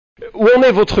Où en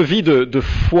est votre vie de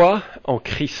foi en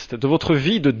Christ, de votre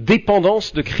vie de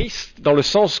dépendance de Christ, dans le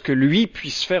sens que lui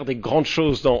puisse faire des grandes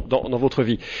choses dans votre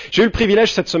vie? J'ai eu le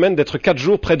privilège cette semaine d'être 4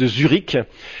 jours près de Zurich,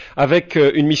 avec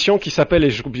une mission qui s'appelle,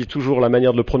 et j'oublie toujours la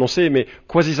manière de le prononcer, mais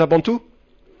Kwasizabantu?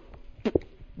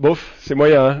 Bof, c'est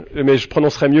moyen, hein, mais je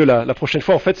prononcerai mieux la prochaine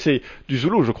fois. En fait, c'est du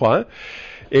Zoulou, je crois. Hein.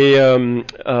 Et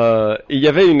il y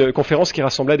avait une conférence qui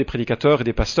rassemblait des prédicateurs et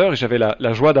des pasteurs, et j'avais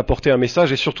la joie d'apporter un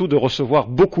message et surtout de recevoir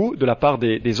beaucoup de la part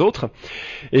des autres.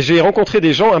 Et j'ai rencontré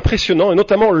des gens impressionnants, et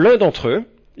notamment l'un d'entre eux.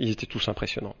 Ils étaient tous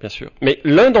impressionnants, bien sûr. Mais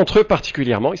l'un d'entre eux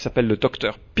particulièrement, il s'appelle le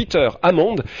docteur Peter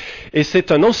Hammond, et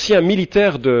c'est un ancien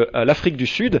militaire de l'Afrique du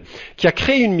Sud qui a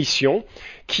créé une mission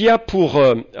qui a pour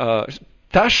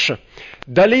tâche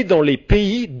d'aller dans les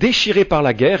pays déchirés par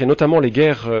la guerre, et notamment les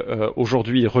guerres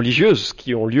aujourd'hui religieuses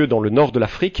qui ont lieu dans le nord de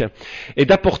l'Afrique, et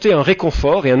d'apporter un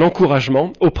réconfort et un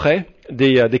encouragement auprès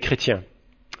des chrétiens.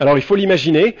 Alors il faut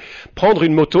l'imaginer, prendre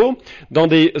une moto dans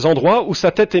des endroits où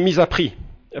sa tête est mise à prix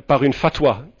par une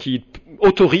fatwa qui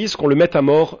autorise qu'on le mette à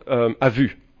mort à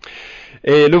vue.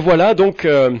 Et le voilà donc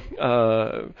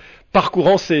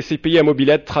parcourant ces pays à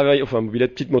mobilette,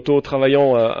 petite moto,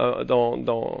 travaillant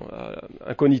dans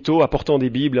incognito, apportant des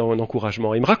Bibles et un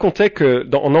encouragement. Il me racontait que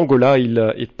en Angola,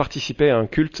 il participait à un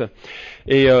culte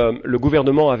et le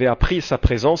gouvernement avait appris sa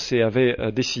présence et avait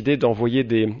décidé d'envoyer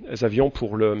des avions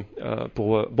pour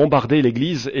bombarder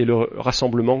l'église et le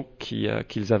rassemblement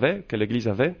que l'église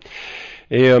avait.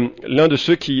 Et l'un de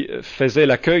ceux qui faisait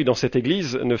l'accueil dans cette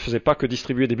église ne faisait pas que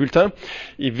distribuer des bulletins,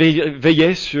 il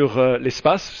veillait sur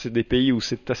l'espace. C'est des pays où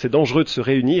c'est assez dangereux de se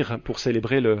réunir pour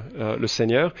célébrer le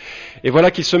Seigneur. Et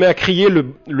voilà qu'il se met à crier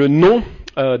le nom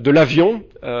de l'avion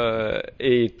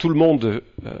et tout le monde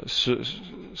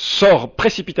sort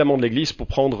précipitamment de l'église pour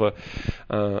prendre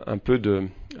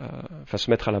se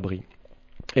mettre à l'abri.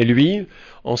 Et lui,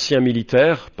 ancien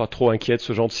militaire, pas trop inquiet de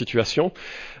ce genre de situation,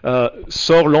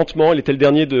 sort lentement, il était le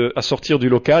dernier à sortir du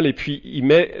local, et puis il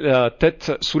met la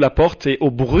tête sous la porte, et au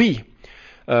bruit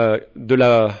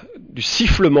du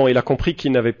sifflement, il a compris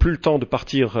qu'il n'avait plus le temps de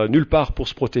partir nulle part pour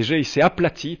se protéger, il s'est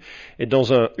aplati, et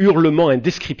dans un hurlement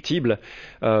indescriptible,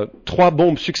 3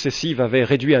 bombes successives avaient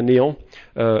réduit à néant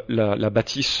la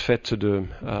bâtisse faite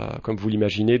comme vous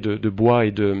l'imaginez, de bois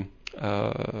et de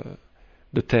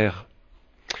terre.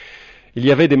 Il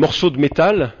y avait des morceaux de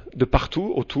métal de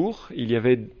partout autour. Il y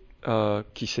avait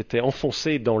qui s'étaient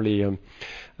enfoncés dans les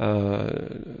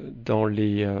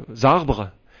arbres,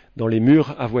 dans les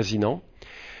murs avoisinants.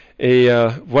 Et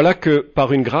voilà que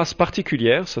par une grâce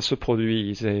particulière, ça se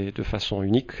produisait de façon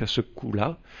unique à ce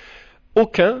coup-là,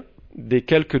 aucun des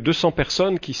quelques 200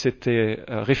 personnes qui s'étaient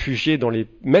réfugiées dans les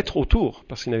mètres autour,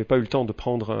 parce qu'ils n'avaient pas eu le temps de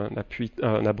prendre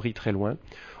un abri très loin,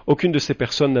 aucune de ces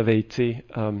personnes n'avait été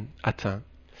atteinte.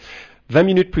 20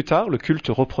 minutes plus tard, le culte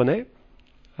reprenait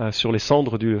sur les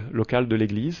cendres du local de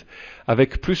l'église,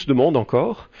 avec plus de monde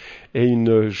encore, et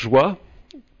une joie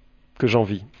que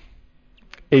j'envie,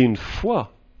 et une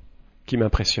foi qui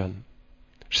m'impressionne.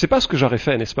 Je ne sais pas ce que j'aurais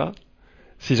fait, n'est-ce pas,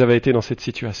 si j'avais été dans cette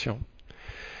situation.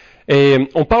 Et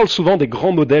on parle souvent des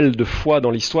grands modèles de foi dans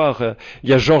l'histoire. Il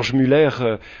y a George Muller,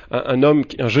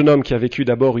 un jeune homme qui a vécu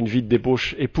d'abord une vie de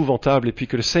débauche épouvantable, et puis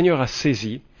que le Seigneur a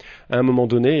saisi à un moment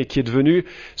donné, et qui est devenu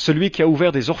celui qui a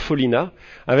ouvert des orphelinats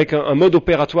avec un mode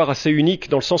opératoire assez unique,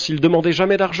 dans le sens il ne demandait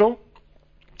jamais d'argent,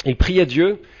 il priait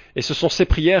Dieu, et ce sont ces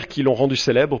prières qui l'ont rendu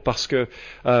célèbre, parce que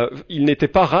il n'était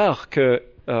pas rare que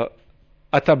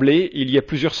attablé, il y a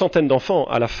plusieurs centaines d'enfants.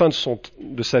 À la fin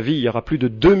de sa vie, il y aura plus de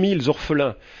 2000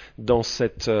 orphelins dans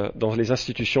les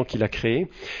institutions qu'il a créées.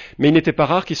 Mais il n'était pas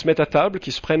rare qu'ils se mettent à table,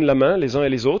 qu'ils se prennent la main les uns et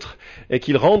les autres, et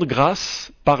qu'ils rendent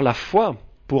grâce par la foi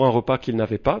pour un repas qu'ils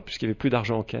n'avaient pas, puisqu'il n'y avait plus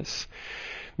d'argent en caisse.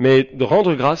 Mais de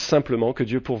rendre grâce simplement que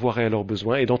Dieu pourvoirait à leurs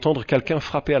besoins, et d'entendre quelqu'un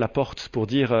frapper à la porte pour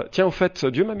dire « Tiens, au fait,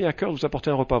 Dieu m'a mis à cœur de vous apporter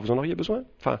un repas, vous en auriez besoin ?»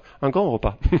 Enfin, un grand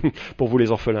repas pour vous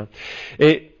les orphelins.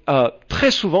 Et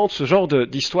très souvent, ce genre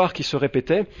d'histoire qui se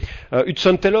répétait,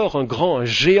 Hudson Taylor, un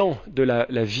géant de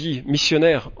la vie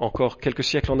missionnaire, encore quelques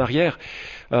siècles en arrière,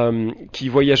 qui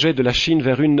voyageait de la Chine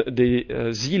vers une des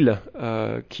îles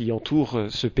qui entourent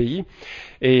ce pays,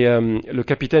 et le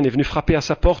capitaine est venu frapper à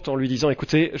sa porte en lui disant «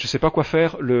 Écoutez, je ne sais pas quoi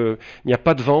faire, il n'y a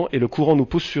pas de vent, et le courant nous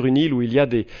pousse sur une île où il y a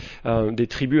des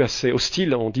tribus assez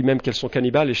hostiles, on dit même qu'elles sont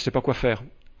cannibales, et je ne sais pas quoi faire. »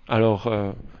 Alors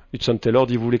Hudson Taylor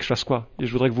dit « Vous voulez que je fasse quoi ?» Et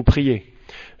je voudrais que vous priez.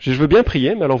 Je veux bien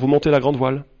prier, mais alors vous montez la grande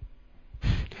voile.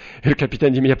 Et le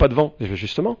capitaine dit, mais il n'y a pas de vent. Et je dis,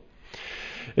 justement.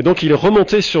 Et donc il est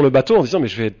remonté sur le bateau en disant, mais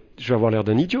je vais avoir l'air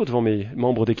d'un idiot devant mes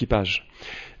membres d'équipage.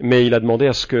 Mais il a demandé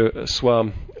à ce que soit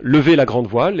levée la grande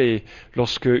voile, et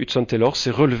lorsque Hudson Taylor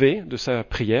s'est relevé de sa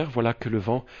prière, voilà que le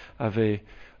vent avait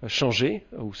changé,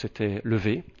 ou s'était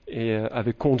levé, et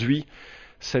avait conduit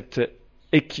cette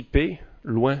équipée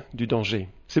loin du danger.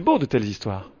 C'est beau de telles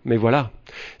histoires, mais voilà.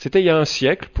 C'était il y a un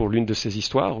siècle pour l'une de ces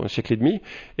histoires, un siècle et demi,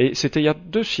 et c'était il y a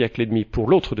 2 siècles et demi pour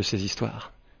l'autre de ces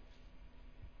histoires.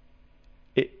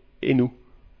 Et nous?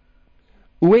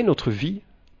 Où est notre vie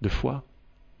de foi?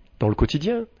 Dans le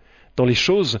quotidien, dans les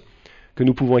choses que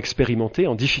nous pouvons expérimenter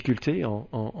en difficulté,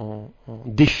 en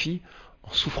défi,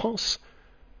 en souffrance.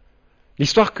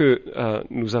 L'histoire que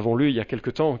nous avons lue il y a quelque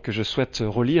temps, que je souhaite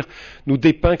relire, nous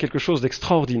dépeint quelque chose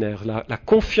d'extraordinaire. La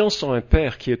confiance en un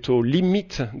père qui est aux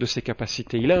limites de ses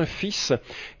capacités. Il a un fils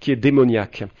qui est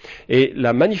démoniaque. Et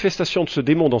la manifestation de ce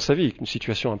démon dans sa vie, une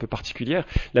situation un peu particulière,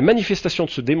 la manifestation de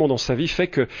ce démon dans sa vie fait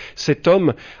que cet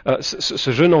homme,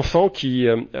 ce jeune enfant qui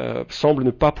semble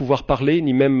ne pas pouvoir parler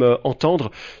ni même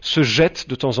entendre, se jette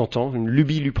de temps en temps, une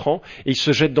lubie lui prend, et il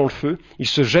se jette dans le feu, il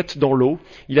se jette dans l'eau,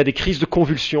 il a des crises de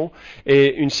convulsions,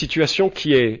 et une situation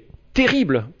qui est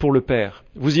terrible pour le père.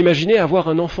 Vous imaginez avoir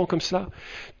un enfant comme cela?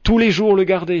 Tous les jours le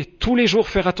garder, tous les jours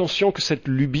faire attention que cette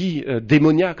lubie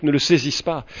démoniaque ne le saisisse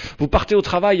pas. Vous partez au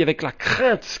travail avec la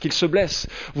crainte qu'il se blesse,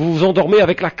 vous vous endormez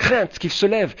avec la crainte qu'il se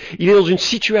lève. Il est dans une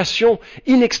situation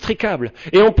inextricable.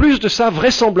 Et en plus de ça,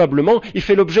 vraisemblablement, il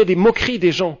fait l'objet des moqueries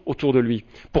des gens autour de lui.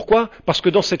 Pourquoi? Parce que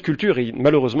dans cette culture, et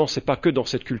malheureusement c'est pas que dans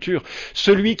cette culture,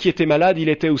 celui qui était malade, il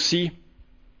était aussi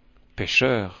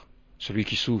pécheur. Celui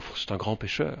qui souffre, c'est un grand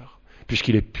pécheur,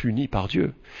 puisqu'il est puni par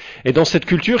Dieu. Et dans cette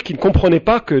culture qui ne comprenait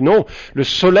pas que non, le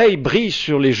soleil brille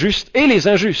sur les justes et les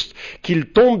injustes, qu'il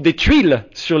tombe des tuiles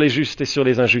sur les justes et sur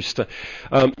les injustes,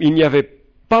 il n'y avait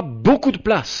pas beaucoup de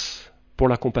place pour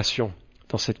la compassion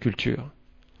dans cette culture.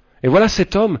 Et voilà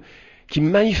cet homme qui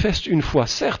manifeste une foi,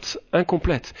 certes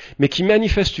incomplète, mais qui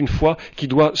manifeste une foi qui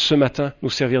doit ce matin nous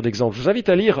servir d'exemple. Je vous invite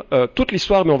à lire toute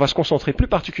l'histoire, mais on va se concentrer plus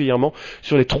particulièrement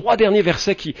sur les 3 derniers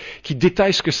versets qui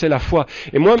détaillent ce que c'est la foi.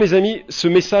 Et moi, mes amis, ce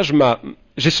message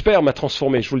j'espère, m'a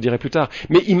transformé, je vous le dirai plus tard,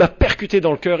 mais il m'a percuté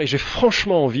dans le cœur et j'ai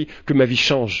franchement envie que ma vie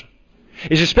change.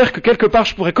 Et j'espère que quelque part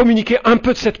je pourrais communiquer un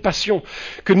peu de cette passion,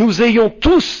 que nous ayons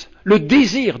tous le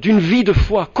désir d'une vie de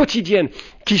foi quotidienne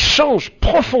qui change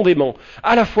profondément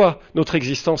à la fois notre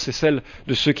existence et celle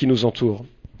de ceux qui nous entourent.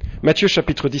 Matthieu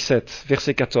chapitre 17,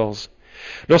 verset 14.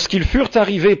 Lorsqu'ils furent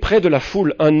arrivés près de la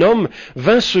foule, un homme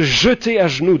vint se jeter à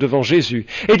genoux devant Jésus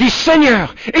et dit «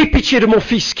 Seigneur, aie pitié de mon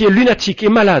fils qui est lunatique et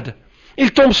malade.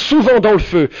 Il tombe souvent dans le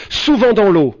feu, souvent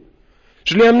dans l'eau.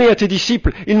 Je l'ai amené à tes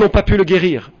disciples, ils n'ont pas pu le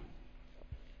guérir. »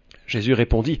 Jésus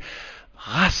répondit «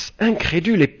 Race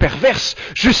incrédule et perverse,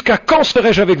 jusqu'à quand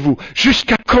serai-je avec vous?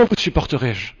 Jusqu'à quand vous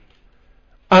supporterai-je?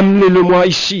 Amenez-le-moi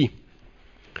ici. »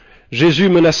 Jésus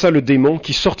menaça le démon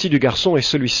qui sortit du garçon et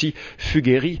celui-ci fut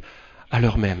guéri à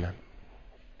l'heure même.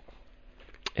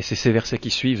 Et c'est ces versets qui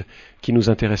suivent qui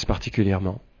nous intéressent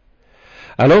particulièrement.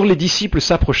 Alors les disciples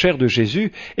s'approchèrent de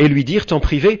Jésus et lui dirent en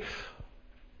privé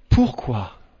 «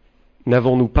 Pourquoi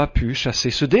n'avons-nous pas pu chasser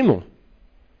ce démon? »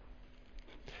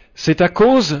 « C'est à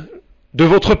cause de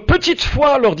votre petite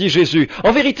foi, leur dit Jésus.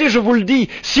 En vérité, je vous le dis,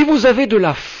 si vous avez de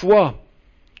la foi,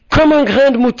 comme un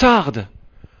grain de moutarde,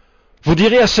 vous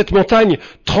direz à cette montagne,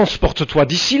 transporte-toi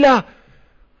d'ici là,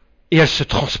 et elle se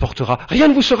transportera. Rien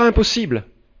ne vous sera impossible.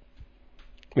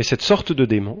 Mais cette sorte de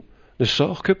démon ne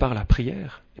sort que par la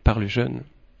prière et par le jeûne.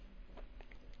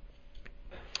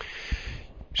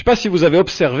 Je ne sais pas si vous avez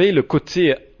observé le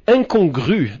côté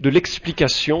incongru de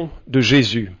l'explication de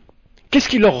Jésus. Qu'est-ce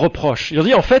qu'il leur reproche? Il leur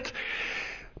dit en fait,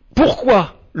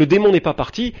 pourquoi le démon n'est pas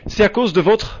parti? C'est à cause de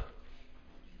votre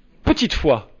petite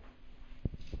foi.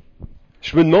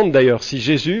 Je me demande d'ailleurs si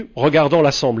Jésus, regardant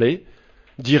l'assemblée,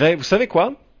 dirait, vous savez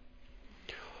quoi?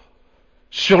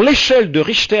 Sur l'échelle de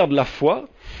Richter de la foi,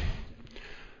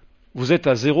 vous êtes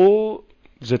à 0,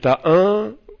 vous êtes à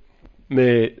 1,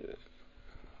 mais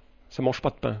ça ne mange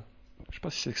pas de pain. Je ne sais pas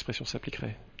si cette expression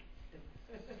s'appliquerait.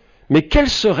 Mais quel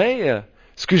serait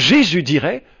ce que Jésus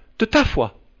dirait de ta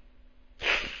foi?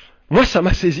 Moi, ça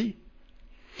m'a saisi.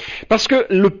 Parce que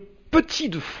le petit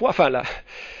de foi,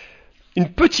 une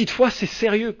petite foi, c'est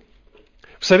sérieux.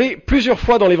 Vous savez, plusieurs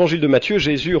fois dans l'évangile de Matthieu,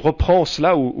 Jésus reprend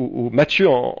cela où Matthieu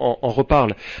en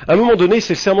reparle. À un moment donné,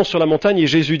 c'est le sermon sur la montagne et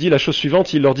Jésus dit la chose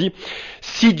suivante, il leur dit «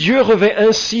 Si Dieu revêt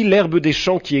ainsi l'herbe des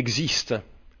champs qui existe »,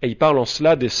 et il parle en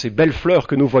cela de ces belles fleurs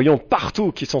que nous voyons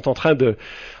partout, qui sont en train de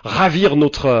ravir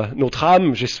notre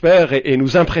âme, j'espère, et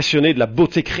nous impressionner de la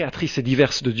beauté créatrice et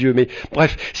diverse de Dieu. Mais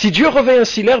bref, si Dieu revêt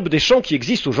ainsi l'herbe des champs qui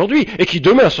existe aujourd'hui, et qui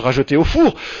demain sera jetée au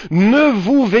four, ne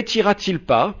vous vêtira-t-il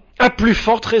pas, à plus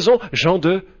forte raison, gens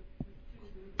de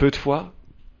peu de foi?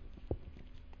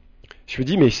 Je me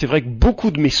dis, mais c'est vrai que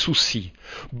beaucoup de mes soucis,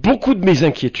 beaucoup de mes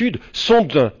inquiétudes sont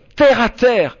d'un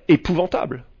terre-à-terre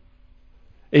épouvantable.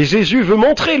 Et Jésus veut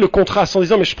montrer le contraste en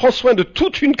disant, mais je prends soin de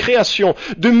toute une création,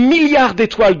 de milliards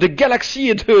d'étoiles, de galaxies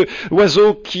et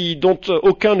d'oiseaux dont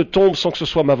aucun ne tombe sans que ce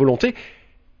soit ma volonté.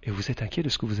 Et vous êtes inquiet de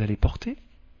ce que vous allez porter?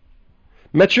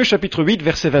 Matthieu chapitre 8,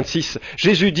 verset 26,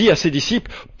 Jésus dit à ses disciples,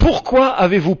 « Pourquoi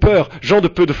avez-vous peur, gens de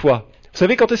peu de foi ?» Vous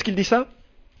savez quand est-ce qu'il dit ça?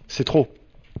 C'est trop.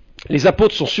 Les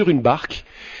apôtres sont sur une barque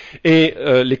et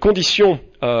les conditions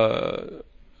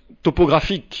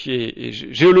topographiques et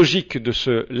géologiques de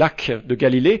ce lac de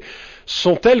Galilée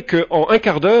sont telles qu'en un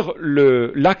quart d'heure,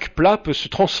 le lac plat peut se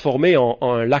transformer en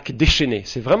un lac déchaîné.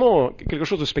 C'est vraiment quelque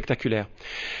chose de spectaculaire.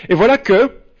 Et voilà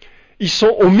qu'ils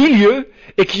sont au milieu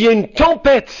et qu'il y a une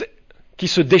tempête qui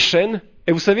se déchaîne.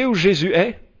 Et vous savez où Jésus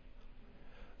est?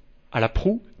 À la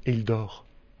proue, et il dort.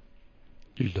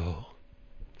 Il dort.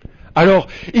 Alors,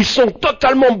 ils sont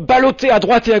totalement ballottés à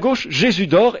droite et à gauche. Jésus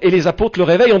dort et les apôtres le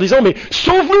réveillent en disant « Mais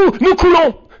sauve-nous, nous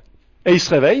coulons !» Et il se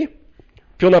réveille.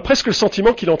 Puis on a presque le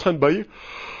sentiment qu'il est en train de bailler.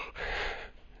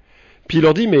 Puis il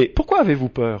leur dit « Mais pourquoi avez-vous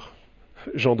peur,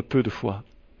 gens de peu de foi ?»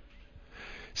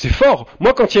 C'est fort.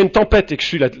 Moi, quand il y a une tempête et que je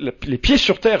suis les pieds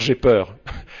sur terre, j'ai peur.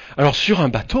 Alors sur un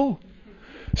bateau.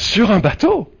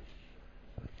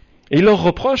 Et il leur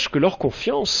reproche que leur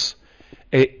confiance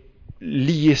est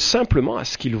liée simplement à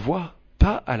ce qu'ils voient,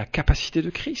 pas à la capacité de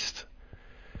Christ,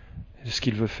 de ce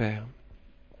qu'il veut faire.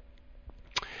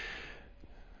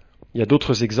 Il y a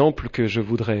d'autres exemples que je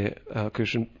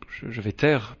vais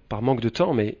taire par manque de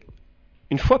temps, mais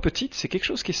une foi petite, c'est quelque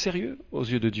chose qui est sérieux aux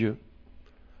yeux de Dieu.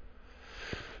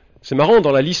 C'est marrant,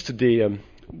 dans la liste des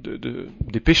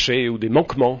péchés ou des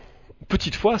manquements,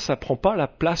 petite foi, ça prend pas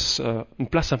une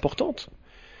place importante.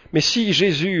 Mais si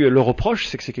Jésus le reproche,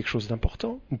 c'est que c'est quelque chose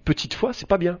d'important. Une petite foi, c'est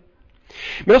pas bien.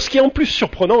 Mais alors ce qui est en plus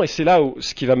surprenant, et c'est là où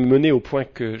ce qui va me mener au point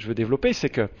que je veux développer, c'est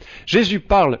que Jésus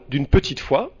parle d'une petite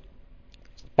foi,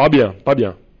 pas bien.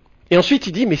 Et ensuite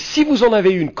il dit, mais si vous en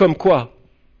avez une, comme quoi?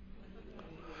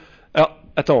 Alors,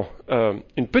 attends,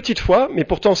 une petite foi, mais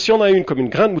pourtant si on a une comme une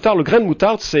grain de moutarde, le grain de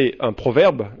moutarde c'est un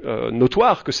proverbe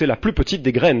notoire que c'est la plus petite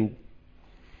des graines.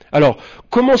 Alors,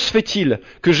 comment se fait-il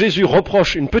que Jésus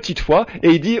reproche une petite foi et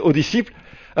il dit aux disciples,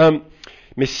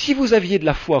 mais si vous aviez de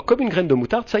la foi comme une graine de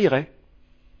moutarde, ça irait.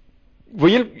 Vous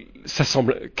voyez, ça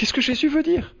semble... Qu'est-ce que Jésus veut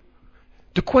dire?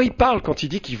 De quoi il parle quand il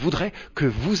dit qu'il voudrait que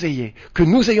que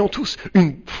nous ayons tous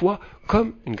une foi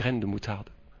comme une graine de moutarde?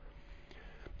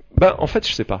 En fait,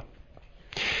 je sais pas.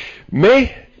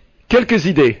 Mais, quelques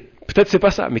idées. Peut-être c'est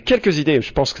pas ça, mais quelques idées,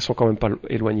 je pense qu'elles sont quand même pas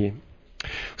éloignées. Vous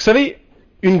savez,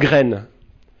 une graine,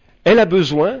 elle a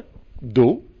besoin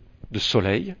d'eau, de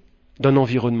soleil, d'un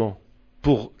environnement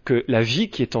pour que la vie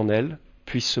qui est en elle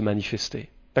puisse se manifester.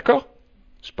 D'accord?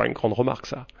 C'est pas une grande remarque,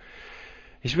 ça.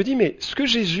 Et je me dis, mais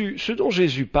ce dont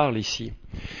Jésus parle ici,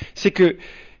 c'est que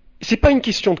c'est pas une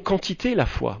question de quantité, la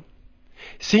foi.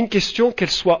 C'est une question qu'elle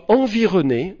soit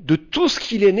environnée de tout ce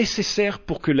qu'il est nécessaire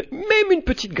pour que même une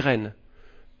petite graine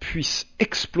puisse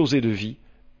exploser de vie,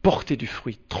 porter du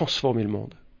fruit, transformer le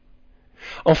monde.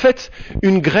 En fait,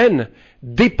 une graine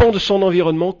dépend de son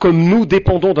environnement comme nous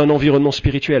dépendons d'un environnement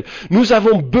spirituel. Nous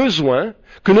avons besoin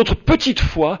que notre petite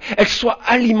foi, elle soit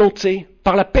alimentée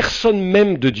par la personne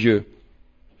même de Dieu.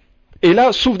 Et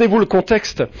là, souvenez-vous le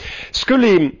contexte.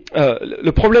 Le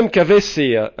problème qu'avaient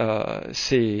ces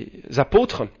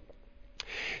apôtres,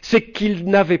 c'est qu'ils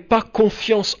n'avaient pas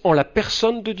confiance en la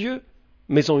personne de Dieu,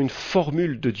 mais en une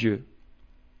formule de Dieu.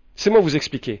 Laissez-moi vous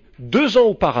expliquer. 2 ans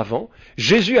auparavant,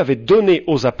 Jésus avait donné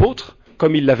aux apôtres,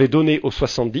 comme il l'avait donné aux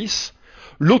 70,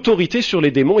 l'autorité sur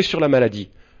les démons et sur la maladie.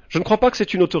 Je ne crois pas que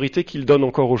c'est une autorité qu'il donne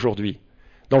encore aujourd'hui,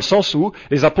 dans le sens où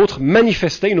les apôtres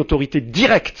manifestaient une autorité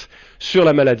directe sur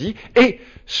la maladie et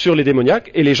sur les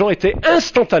démoniaques, et les gens étaient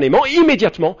instantanément,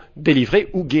 immédiatement délivrés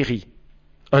ou guéris.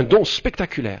 Un don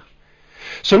spectaculaire.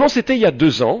 Seulement c'était il y a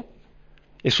 2 ans,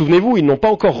 et souvenez-vous, ils n'ont pas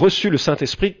encore reçu le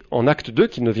Saint-Esprit en acte 2,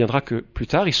 qui ne viendra que plus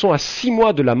tard. Ils sont à 6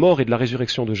 mois de la mort et de la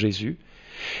résurrection de Jésus.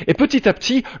 Et petit à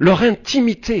petit, leur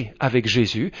intimité avec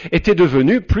Jésus était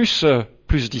devenue plus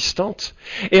distante.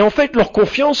 Et en fait, leur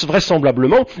confiance,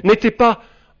 vraisemblablement, n'était pas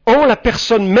en la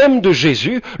personne même de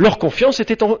Jésus, leur confiance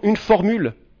était en une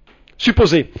formule.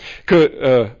 Supposez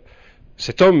que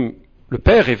cet homme, le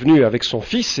Père, est venu avec son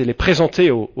Fils et les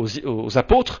présenter aux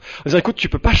apôtres, en disant, écoute, tu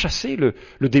peux pas chasser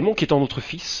le démon qui est en notre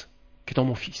Fils, qui est en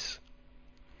mon Fils.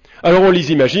 Alors on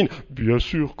les imagine, bien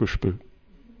sûr que je peux,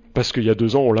 parce qu'il y a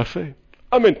 2 ans on l'a fait.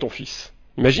 Amène ton Fils.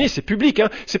 Imaginez, c'est public, hein.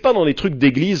 C'est pas dans les trucs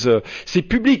d'église, c'est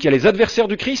public, il y a les adversaires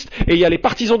du Christ et il y a les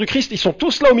partisans du Christ, ils sont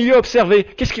tous là au milieu à observer.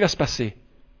 Qu'est-ce qui va se passer?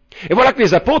 Et voilà que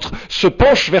les apôtres se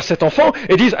penchent vers cet enfant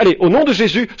et disent, allez, au nom de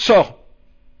Jésus, sors.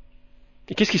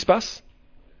 Et qu'est-ce qui se passe?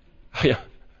 Rien.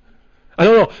 Ah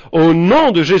non, au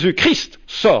nom de Jésus-Christ,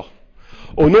 sors.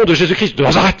 au nom de Jésus-Christ de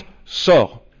Nazareth,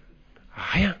 sors.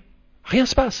 Rien. Rien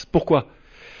se passe. Pourquoi?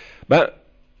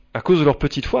 À cause de leur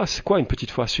petite foi. C'est quoi une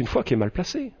petite foi? C'est une foi qui est mal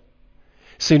placée.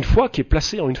 C'est une foi qui est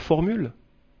placée en une formule.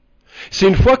 C'est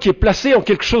une foi qui est placée en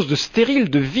quelque chose de stérile,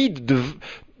 de vide,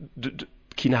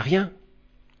 qui n'a rien.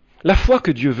 La foi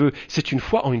que Dieu veut, c'est une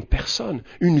foi en une personne,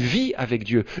 une vie avec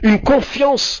Dieu, une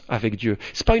confiance avec Dieu.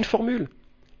 C'est pas une formule.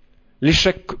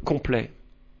 L'échec complet.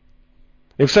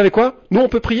 Et vous savez quoi? Nous, on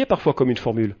peut prier parfois comme une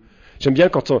formule. J'aime bien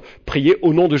quand on priait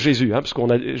au nom de Jésus, parce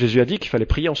que Jésus a dit qu'il fallait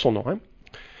prier en son nom.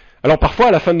 Alors parfois,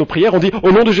 à la fin de nos prières, on dit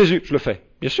au nom de Jésus. Je le fais,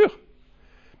 bien sûr.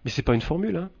 Mais c'est pas une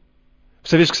formule. Vous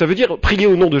savez ce que ça veut dire? Prier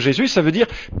au nom de Jésus, ça veut dire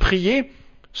prier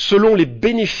selon les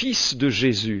bénéfices de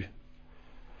Jésus.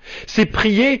 C'est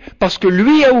prier parce que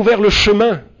lui a ouvert le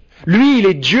chemin. Lui, il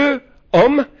est Dieu,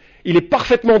 homme. Il est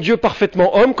parfaitement Dieu,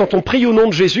 parfaitement homme. Quand on prie au nom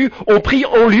de Jésus, on prie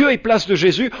en lieu et place de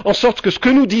Jésus, en sorte que ce que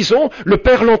nous disons, le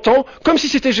Père l'entend, comme si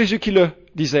c'était Jésus qui le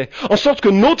disait. En sorte que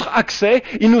notre accès,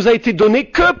 il nous a été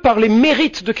donné que par les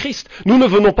mérites de Christ. Nous ne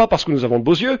venons pas parce que nous avons de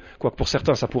beaux yeux, quoique pour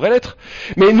certains ça pourrait l'être,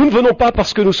 mais nous ne venons pas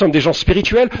parce que nous sommes des gens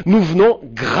spirituels, nous venons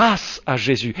grâce à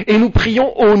Jésus. Et nous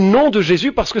prions au nom de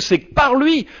Jésus parce que c'est par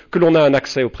lui que l'on a un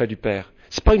accès auprès du Père.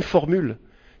 C'est pas une formule.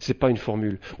 C'est pas une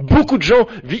formule. Beaucoup de gens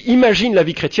imaginent la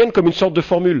vie chrétienne comme une sorte de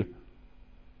formule.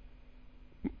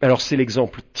 Alors c'est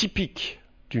l'exemple typique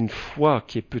d'une foi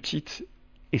qui est petite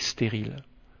et stérile.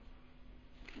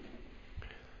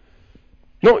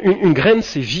 Non, une graine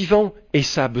c'est vivant et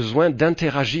ça a besoin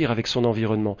d'interagir avec son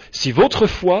environnement. Si votre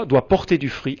foi doit porter du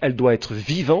fruit, elle doit être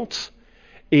vivante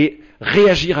et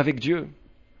réagir avec Dieu.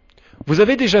 Vous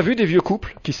avez déjà vu des vieux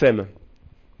couples qui s'aiment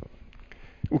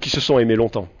ou qui se sont aimés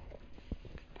longtemps?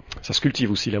 Ça se cultive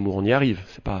aussi l'amour, on y arrive,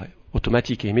 c'est pas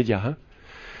automatique et immédiat.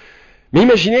 Mais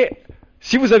imaginez,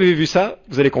 si vous avez vu ça,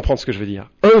 vous allez comprendre ce que je veux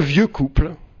dire. Un vieux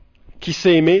couple qui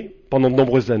s'est aimé pendant de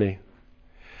nombreuses années.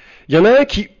 Il y en a un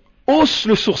qui hausse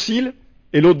le sourcil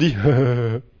et l'autre dit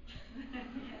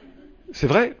c'est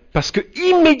vrai, parce que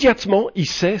immédiatement il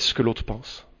sait ce que l'autre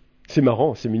pense. C'est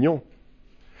marrant, c'est mignon.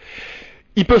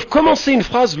 Ils peuvent commencer une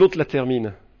phrase, l'autre la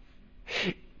termine.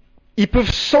 Ils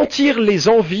peuvent sentir les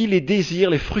envies, les désirs,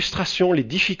 les frustrations, les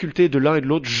difficultés de l'un et de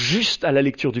l'autre juste à la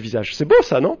lecture du visage. C'est beau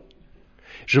ça, non?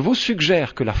 Je vous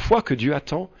suggère que la foi que Dieu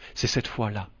attend, c'est cette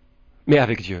foi-là, mais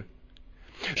avec Dieu.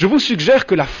 Je vous suggère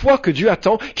que la foi que Dieu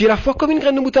attend, qui est la foi comme une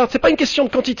graine de moutarde, c'est pas une question de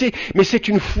quantité, mais c'est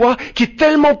une foi qui est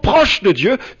tellement proche de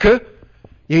Dieu qu'il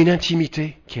y a une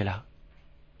intimité qui est là.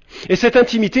 Et cette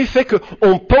intimité fait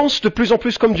qu'on pense de plus en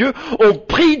plus comme Dieu, on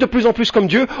prie de plus en plus comme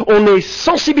Dieu, on est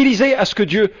sensibilisé à ce que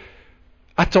Dieu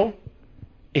attend,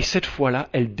 et cette foi-là,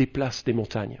 elle déplace des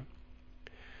montagnes.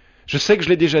 Je sais que je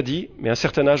l'ai déjà dit, mais à un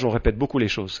certain âge, on répète beaucoup les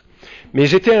choses. Mais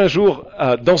j'étais un jour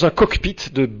dans un cockpit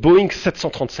de Boeing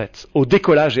 737, au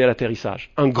décollage et à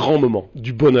l'atterrissage. Un grand moment,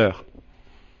 du bonheur.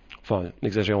 Enfin,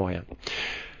 n'exagérons rien.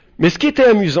 Mais ce qui était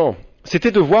amusant,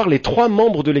 c'était de voir les 3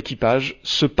 membres de l'équipage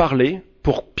se parler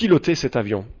pour piloter cet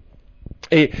avion.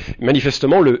 Et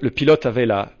manifestement, le pilote avait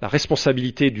la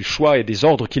responsabilité du choix et des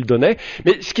ordres qu'il donnait.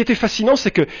 Mais ce qui était fascinant,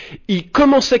 c'est qu'il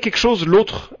commençait quelque chose,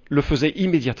 l'autre le faisait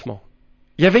immédiatement.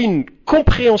 Il y avait une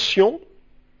compréhension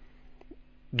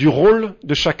du rôle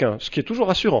de chacun, ce qui est toujours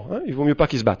rassurant. Il vaut mieux pas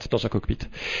qu'ils se battent dans un cockpit.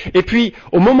 Et puis,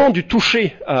 au moment du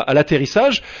toucher à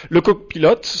l'atterrissage, le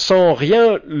copilote, sans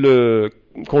rien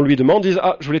qu'on lui demande, dit «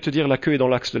 Ah, je voulais te dire, la queue est dans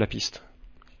l'axe de la piste. »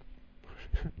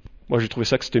 Moi, j'ai trouvé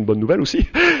ça que c'était une bonne nouvelle aussi.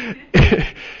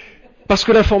 Parce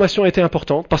que l'information était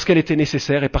importante, parce qu'elle était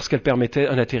nécessaire et parce qu'elle permettait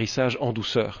un atterrissage en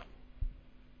douceur.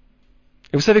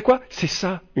 Et vous savez quoi? C'est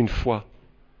ça, une foi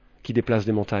qui déplace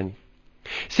des montagnes.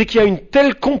 C'est qu'il y a une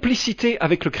telle complicité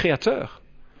avec le Créateur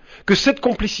que cette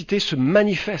complicité se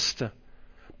manifeste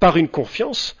par une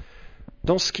confiance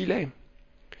dans ce qu'il est.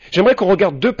 J'aimerais qu'on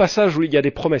regarde 2 passages où il y a des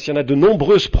promesses. Il y en a de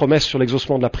nombreuses promesses sur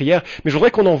l'exaucement de la prière, mais je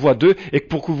voudrais qu'on en voit 2 et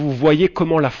pour que vous voyez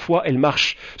comment la foi, elle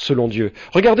marche selon Dieu.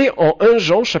 Regardez en 1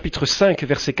 Jean chapitre 5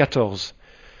 verset 14.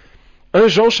 1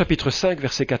 Jean chapitre 5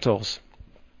 verset 14.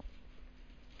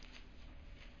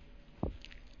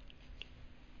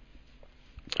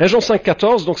 Jean 5,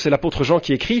 14, donc c'est l'apôtre Jean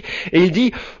qui écrit, et il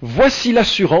dit « Voici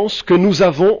l'assurance que nous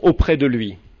avons auprès de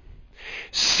lui.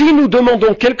 Si nous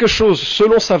demandons quelque chose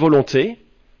selon sa volonté,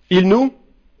 il nous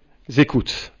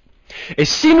écoute. Et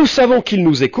si nous savons qu'il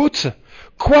nous écoute,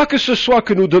 quoi que ce soit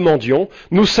que nous demandions,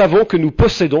 nous savons que nous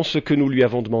possédons ce que nous lui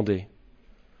avons demandé. »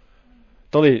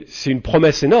 Attendez, c'est une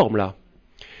promesse énorme là.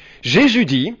 Jésus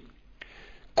dit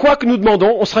 « Quoi que nous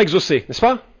demandons, on sera exaucé, n'est-ce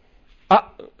pas ?»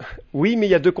 Ah, oui, mais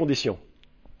il y a 2 conditions.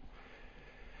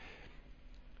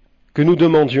 Que nous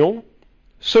demandions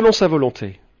selon sa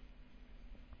volonté.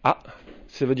 Ah,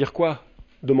 ça veut dire quoi?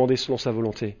 demander selon sa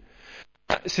volonté.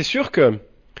 C'est sûr que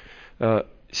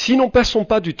si nous ne passons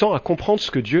pas du temps à comprendre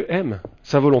ce que Dieu aime,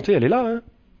 sa volonté, elle est là. Hein.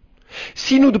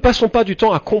 Si nous ne passons pas du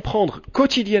temps à comprendre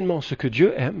quotidiennement ce que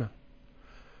Dieu aime,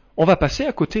 on va passer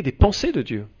à côté des pensées de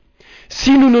Dieu.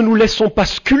 Si nous ne nous laissons pas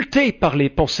sculpter par les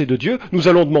pensées de Dieu, nous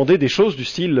allons demander des choses du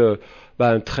style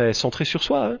très centrées sur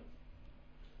soi. Hein.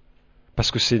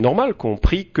 Parce que c'est normal qu'on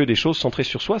prie que des choses centrées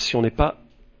sur soi si on n'a pas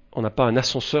un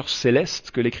ascenseur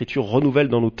céleste que l'Écriture renouvelle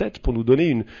dans nos têtes pour nous donner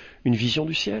une vision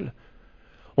du ciel.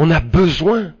 On a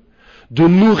besoin de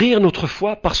nourrir notre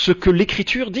foi par ce que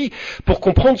l'Écriture dit, pour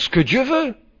comprendre ce que Dieu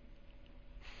veut.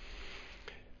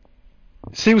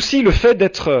 C'est aussi le fait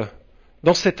d'être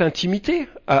dans cette intimité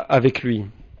avec lui.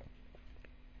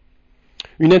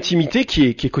 Une intimité qui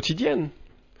est quotidienne.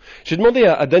 J'ai demandé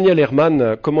à Daniel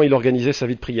Herman comment il organisait sa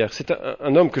vie de prière. C'est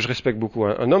un homme que je respecte beaucoup,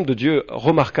 hein, un homme de Dieu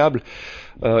remarquable.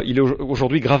 Il est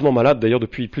aujourd'hui gravement malade, d'ailleurs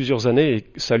depuis plusieurs années, et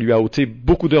ça lui a ôté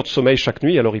beaucoup d'heures de sommeil chaque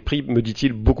nuit. Alors il prie, me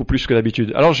dit-il, beaucoup plus que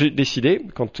d'habitude. Alors j'ai décidé,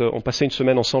 quand on passait une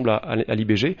semaine ensemble à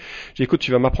l'IBG, j'ai dit, écoute,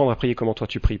 tu vas m'apprendre à prier comment toi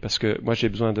tu pries, parce que moi j'ai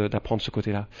besoin d'apprendre ce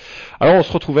côté-là. Alors on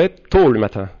se retrouvait tôt le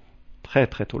matin. Très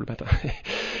très tôt le matin.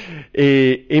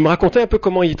 Et il me racontait un peu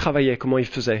comment il travaillait, comment il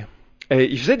faisait. Et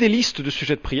il faisait des listes de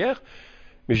sujets de prière,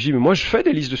 mais je dis, mais moi je fais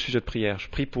des listes de sujets de prière, je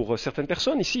prie pour certaines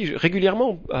personnes ici,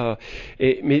 régulièrement,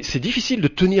 mais c'est difficile de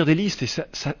tenir des listes, et ça,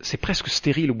 c'est presque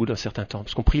stérile au bout d'un certain temps,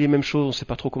 parce qu'on prie les mêmes choses, on ne sait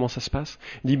pas trop comment ça se passe.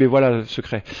 Il dit, mais voilà le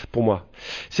secret pour moi,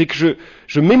 c'est que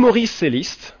je mémorise ces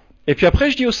listes, et puis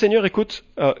après je dis au Seigneur, écoute,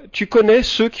 tu connais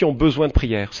ceux qui ont besoin de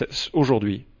prière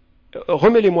aujourd'hui,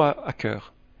 remets-les-moi à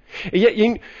cœur. Et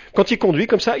quand il conduit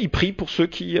comme ça, il prie pour ceux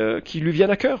qui lui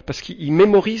viennent à cœur, parce qu'il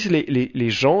mémorise les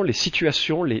gens, les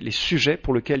situations, les sujets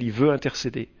pour lesquels il veut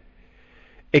intercéder.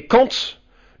 Et quand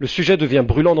le sujet devient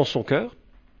brûlant dans son cœur,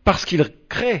 parce qu'il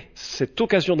crée cette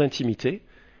occasion d'intimité,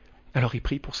 alors il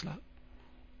prie pour cela.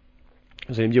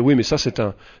 Vous allez me dire, oui, mais ça c'est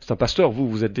un pasteur,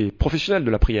 vous êtes des professionnels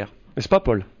de la prière. N'est-ce pas,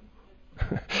 Paul?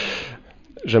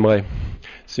 J'aimerais.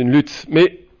 C'est une lutte.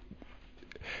 Mais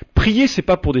prier, c'est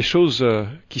pas pour des choses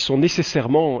qui sont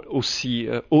nécessairement aussi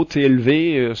hautes et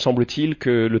élevées, semble-t-il,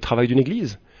 que le travail d'une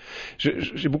église.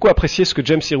 J'ai beaucoup apprécié ce que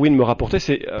James Irwin me rapportait.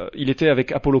 Il était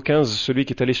avec Apollo 15, celui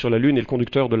qui est allé sur la Lune et le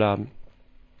conducteur de la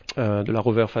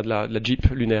rover, enfin de la Jeep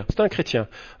lunaire. C'était un chrétien,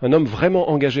 un homme vraiment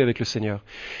engagé avec le Seigneur.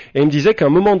 Et il me disait qu'à un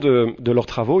moment de leurs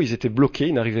travaux, ils étaient bloqués,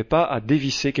 ils n'arrivaient pas à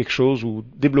dévisser quelque chose ou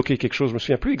débloquer quelque chose. Je me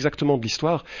souviens plus exactement de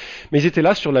l'histoire, mais ils étaient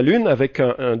là sur la Lune avec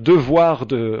un devoir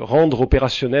de rendre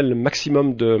opérationnel le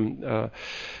maximum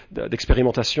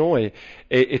d'expérimentation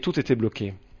et tout était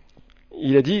bloqué.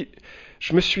 Il a dit,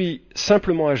 je me suis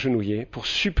simplement agenouillé pour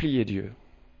supplier Dieu.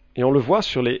 Et on le voit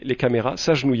sur les caméras,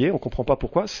 s'agenouiller, on comprend pas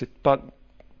pourquoi, c'est pas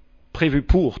prévu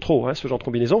pour trop, ce genre de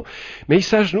combinaison, mais il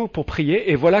s'agenouille pour prier,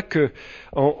 et voilà que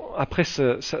après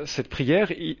cette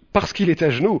prière, parce qu'il est à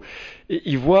genoux,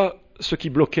 il voit ce qui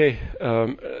bloquait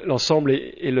l'ensemble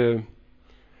et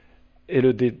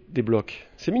le débloque.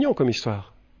 C'est mignon comme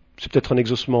histoire. C'est peut-être un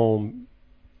exaucement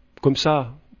comme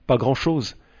ça, pas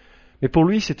grand-chose, mais pour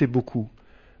lui c'était beaucoup.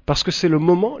 Parce que c'est le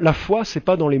moment, la foi c'est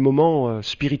pas dans les moments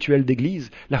spirituels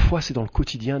d'église, la foi c'est dans le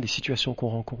quotidien des situations qu'on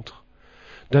rencontre.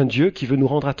 D'un Dieu qui veut nous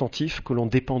rendre attentifs, que l'on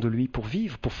dépend de lui pour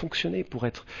vivre, pour fonctionner, pour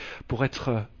être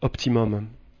optimum.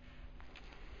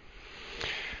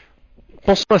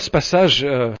 Pensons à ce passage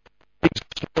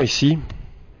ici.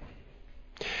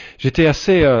 J'étais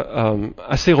assez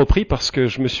repris parce que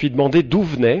je me suis demandé d'où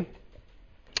venait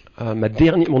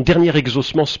mon dernier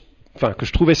exaucement, que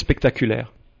je trouvais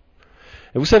spectaculaire.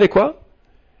 Et vous savez quoi?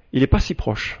 Il n'est pas si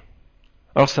proche.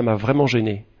 Alors ça m'a vraiment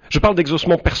gêné. Je parle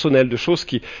d'exaucement personnel, de choses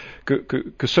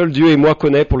que seul Dieu et moi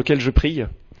connaissent, pour lesquelles je prie.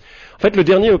 En fait, le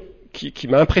dernier qui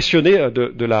m'a impressionné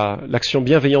de l'action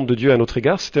bienveillante de Dieu à notre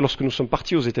égard, c'était lorsque nous sommes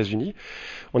partis aux États-Unis.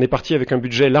 On est parti avec un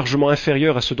budget largement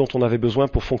inférieur à ce dont on avait besoin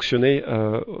pour fonctionner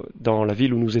dans la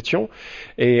ville où nous étions.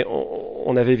 Et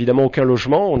on n'avait évidemment aucun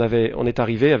logement. On est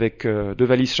arrivé avec 2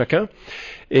 valises chacun.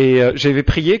 Et j'avais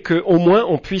prié qu'au moins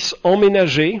on puisse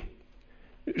emménager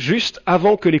juste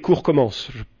avant que les cours commencent.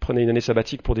 Je prenais une année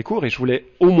sabbatique pour des cours et je voulais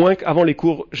au moins qu'avant les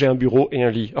cours, j'ai un bureau et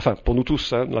un lit. Enfin, pour nous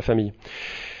tous, dans la famille.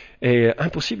 Et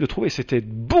impossible de trouver, c'était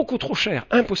beaucoup trop cher,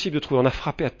 impossible de trouver. On a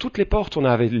frappé à toutes les portes, on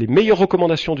avait les meilleures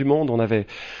recommandations du monde, on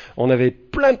avait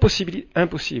plein de possibilités,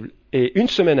 impossible. Et une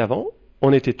semaine avant, on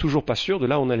n'était toujours pas sûr de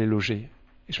là où on allait loger.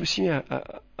 Et je me suis mis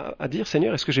à dire,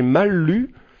 Seigneur, est-ce que j'ai mal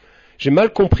lu? J'ai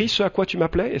mal compris ce à quoi tu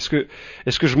m'appelais? Est-ce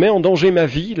que je mets en danger ma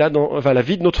vie, la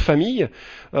vie de notre famille,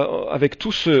 avec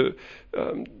tout ce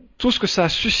que ça a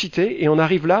suscité, et on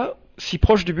arrive là, si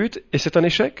proche du but, et c'est un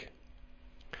échec?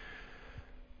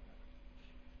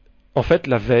 En fait,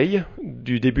 la veille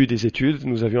du début des études,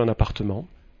 nous avions un appartement.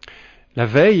 La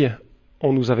veille,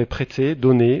 on nous avait prêté,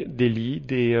 donné des lits,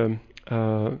 des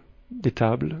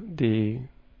tables, des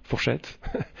fourchettes.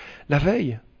 La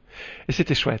veille. Et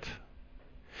c'était chouette.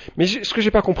 Mais ce que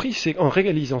j'ai pas compris, c'est qu'en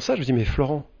réalisant ça, je me dis, mais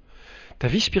Florent, ta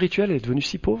vie spirituelle est devenue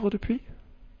si pauvre depuis?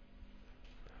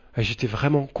 Et j'étais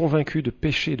vraiment convaincu de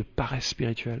péché, de paresse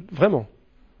spirituelle. Vraiment.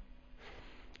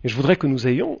 Et je voudrais que nous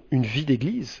ayons une vie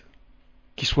d'église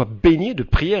qui soit baignée de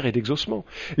prière et d'exaucement.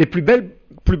 Les plus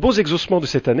beaux exaucements de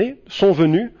cette année sont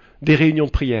venus des réunions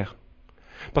de prière.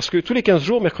 Parce que tous les 15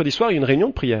 jours, mercredi soir, il y a une réunion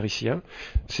de prière ici.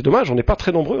 C'est dommage, on n'est pas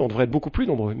très nombreux, on devrait être beaucoup plus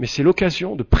nombreux. Mais c'est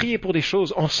l'occasion de prier pour des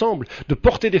choses ensemble, de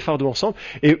porter des fardeaux ensemble.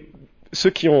 Et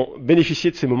ceux qui ont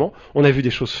bénéficié de ces moments, on a vu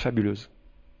des choses fabuleuses.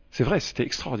 C'est vrai, c'était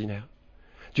extraordinaire.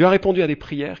 Dieu a répondu à des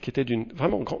prières qui étaient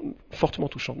vraiment fortement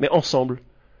touchantes, mais ensemble.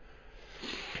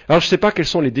 Alors je ne sais pas quels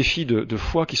sont les défis de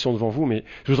foi qui sont devant vous, mais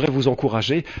je voudrais vous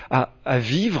encourager à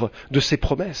vivre de ces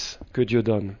promesses que Dieu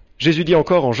donne. Jésus dit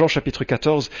encore en Jean chapitre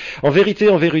 14, « En vérité,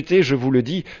 je vous le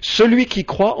dis, celui qui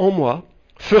croit en moi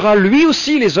fera lui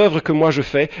aussi les œuvres que moi je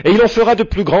fais, et il en fera de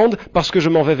plus grandes parce que je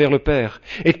m'en vais vers le Père.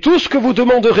 Et tout ce que vous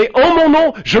demanderez en mon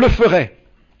nom, je le ferai,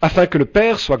 afin que le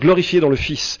Père soit glorifié dans le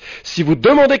Fils. Si vous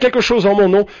demandez quelque chose en mon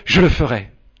nom, je le ferai. »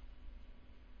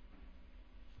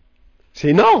 C'est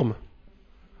énorme.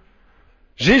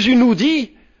 Jésus nous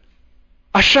dit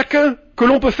à chacun que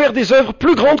l'on peut faire des œuvres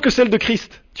plus grandes que celles de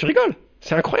Christ. Tu rigoles?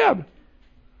 C'est incroyable.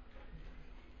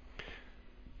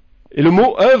 Et le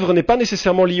mot œuvre n'est pas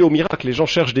nécessairement lié au miracle. Les gens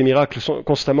cherchent des miracles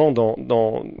constamment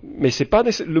mais c'est pas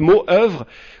le mot œuvre.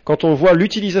 Quand on voit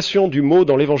l'utilisation du mot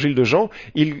dans l'évangile de Jean,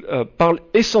 il parle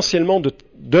essentiellement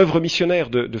d'œuvres missionnaires,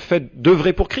 de fait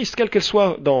d'œuvrer pour Christ, quelle que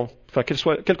soit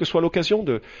l'occasion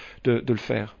de le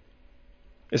faire.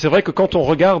 Et c'est vrai que quand on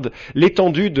regarde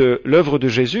l'étendue de l'œuvre de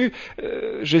Jésus,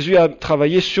 Jésus a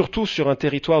travaillé surtout sur un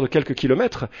territoire de quelques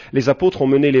kilomètres. Les apôtres ont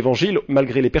mené l'évangile,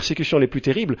 malgré les persécutions les plus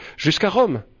terribles, jusqu'à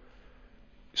Rome.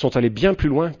 Ils sont allés bien plus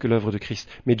loin que l'œuvre de Christ.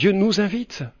 Mais Dieu nous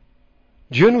invite.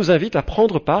 Dieu nous invite à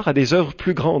prendre part à des œuvres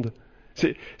plus grandes.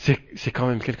 C'est quand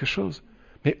même quelque chose.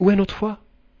 Mais où est notre foi?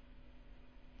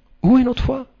 Où est notre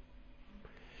foi?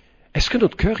 Est-ce que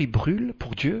notre cœur y brûle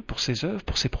pour Dieu, pour ses œuvres,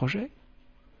 pour ses projets?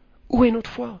 Où est notre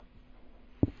foi?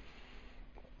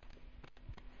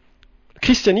 Le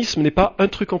christianisme n'est pas un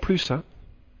truc en plus.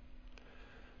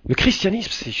 Le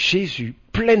christianisme, c'est Jésus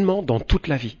pleinement dans toute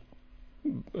la vie.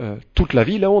 Toute la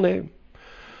vie, là où on est.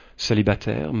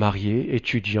 Célibataire, marié,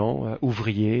 étudiant,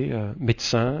 ouvrier,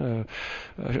 médecin,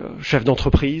 chef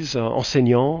d'entreprise,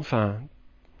 enseignant, enfin,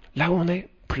 là où on est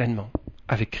pleinement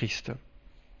avec Christ.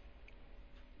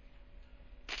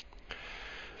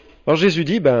 Alors Jésus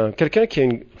dit, quelqu'un qui a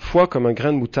une foi comme un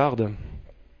grain de moutarde,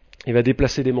 il va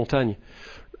déplacer des montagnes.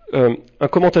 Un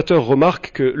commentateur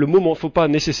remarque que le mot, il ne faut pas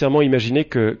nécessairement imaginer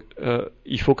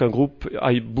qu'il faut qu'un groupe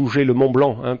aille bouger le Mont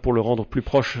Blanc pour le rendre plus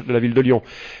proche de la ville de Lyon.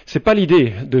 C'est pas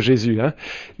l'idée de Jésus.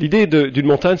 L'idée d'une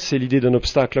montagne, c'est l'idée d'un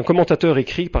obstacle. Un commentateur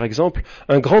écrit, par exemple,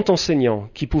 un grand enseignant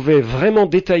qui pouvait vraiment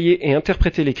détailler et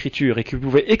interpréter l'écriture et qui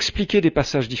pouvait expliquer des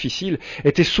passages difficiles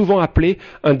était souvent appelé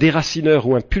un déracineur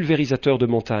ou un pulvérisateur de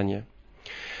montagnes.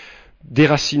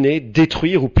 Déraciner,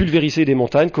 détruire ou pulvériser des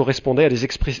montagnes correspondait à des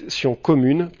expressions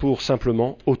communes pour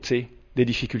simplement ôter des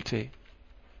difficultés.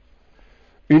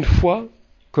 Une foi,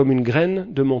 comme une graine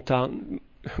de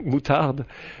moutarde,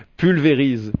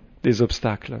 pulvérise des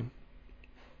obstacles.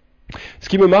 Ce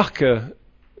qui me marque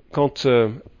quand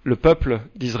le peuple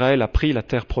d'Israël a pris la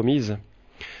terre promise,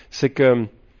 c'est que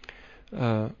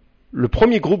le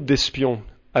premier groupe d'espions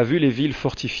a vu les villes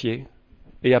fortifiées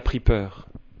et a pris peur.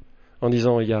 En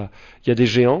disant, il y a des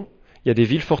géants, il y a des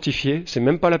villes fortifiées, c'est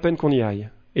même pas la peine qu'on y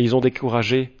aille. Et ils ont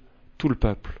découragé tout le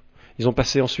peuple. Ils ont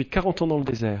passé ensuite 40 ans dans le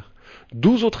désert.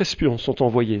 12 autres espions sont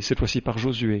envoyés, cette fois-ci par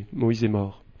Josué. Moïse est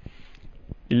mort.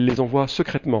 Il les envoie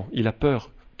secrètement. Il a peur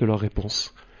de leur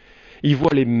réponse. Ils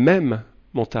voient les mêmes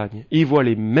montagnes, ils voient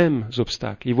les mêmes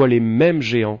obstacles, ils voient les mêmes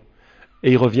géants.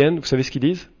 Et ils reviennent, vous savez ce qu'ils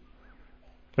disent?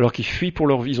 Alors qu'ils fuient pour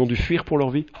leur vie, ils ont dû fuir pour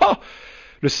leur vie. Ah!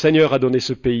 Le Seigneur a donné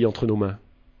ce pays entre nos mains.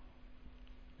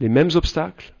 Les mêmes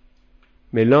obstacles,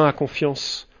 mais l'un a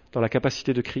confiance dans la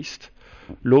capacité de Christ,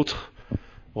 l'autre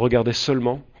regardait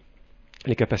seulement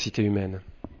les capacités humaines.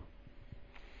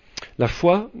 La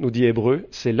foi, nous dit Hébreu,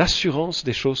 c'est l'assurance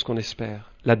des choses qu'on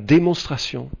espère, la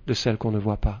démonstration de celles qu'on ne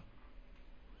voit pas.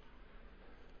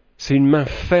 C'est une main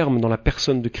ferme dans la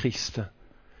personne de Christ.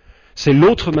 C'est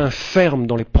l'autre main ferme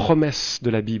dans les promesses de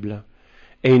la Bible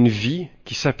et une vie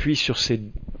qui s'appuie sur ces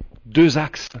deux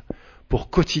axes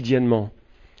pour quotidiennement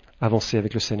avancer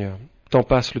avec le Seigneur. temps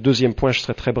passe. Le deuxième point, je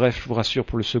serai très bref, je vous rassure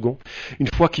pour le second. Une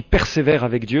foi qui persévère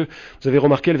avec Dieu. Vous avez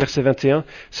remarqué le verset 21,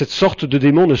 cette sorte de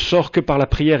démon ne sort que par la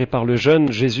prière et par le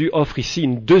jeûne. Jésus offre ici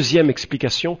une deuxième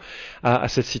explication à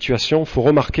cette situation. Il faut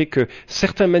remarquer que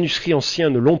certains manuscrits anciens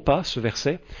ne l'ont pas, ce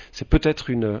verset. C'est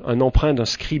peut-être un emprunt d'un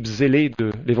scribe zélé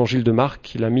de l'évangile de Marc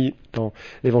qu'il a mis dans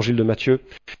l'évangile de Matthieu.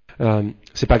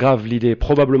 C'est pas grave, l'idée est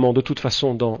probablement de toute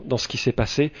façon dans ce qui s'est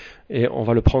passé, et on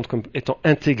va le prendre comme étant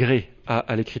intégré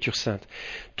à l'écriture sainte.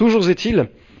 Toujours est-il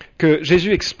que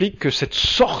Jésus explique que cette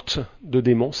sorte de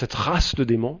démon, cette race de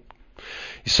démons,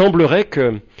 il semblerait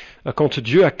que quand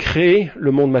Dieu a créé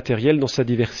le monde matériel dans sa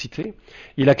diversité,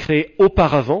 il a créé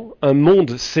auparavant un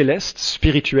monde céleste,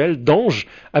 spirituel, d'anges,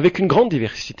 avec une grande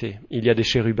diversité. Il y a des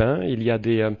chérubins, il y a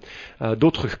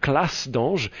d'autres classes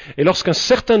d'anges, et lorsqu'un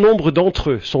certain nombre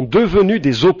d'entre eux sont devenus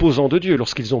des opposants de Dieu,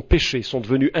 lorsqu'ils ont péché, sont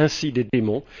devenus ainsi des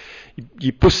démons, il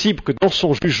est possible que dans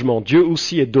son jugement, Dieu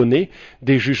aussi ait donné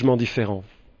des jugements différents.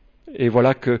 Et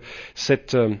voilà que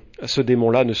ce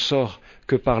démon-là ne sort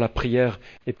que par la prière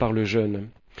et par le jeûne.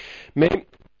 Mais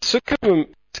ce qui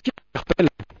m'interpelle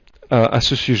à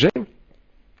ce sujet,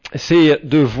 c'est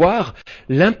de voir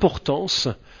l'importance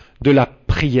de la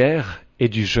prière et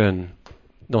du jeûne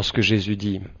dans ce que Jésus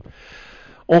dit.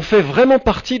 On fait vraiment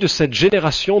partie de cette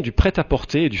génération du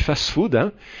prêt-à-porter et du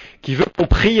fast-food, qui veut qu'on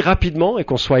prie rapidement et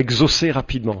qu'on soit exaucé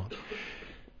rapidement.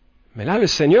 Mais là, le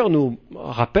Seigneur nous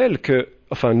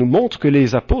nous montre que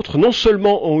les apôtres non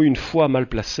seulement ont eu une foi mal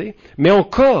placée, mais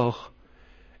encore,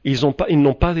 ils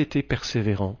n'ont pas été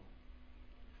persévérants.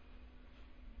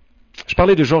 Je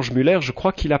parlais de George Muller, je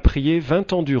crois qu'il a prié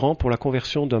 20 ans durant pour la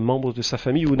conversion d'un membre de sa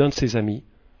famille ou d'un de ses amis,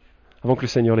 avant que le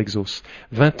Seigneur l'exauce.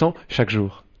 20 ans chaque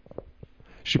jour.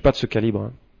 Je suis pas de ce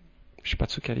calibre. Je suis pas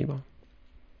de ce calibre.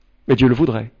 Mais Dieu le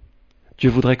voudrait. Dieu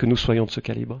voudrait que nous soyons de ce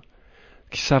calibre.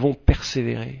 Qui savons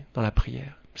persévérer dans la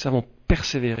prière. Qui savons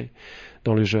persévérer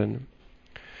dans le jeûne.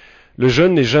 Le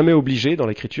jeûne n'est jamais obligé dans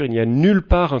l'Écriture. Il n'y a nulle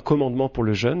part un commandement pour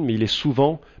le jeûne, mais il est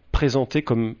souvent présenté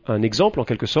comme un exemple, en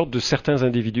quelque sorte, de certains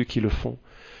individus qui le font.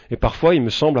 Et parfois, il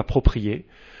me semble approprié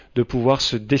de pouvoir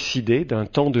se décider d'un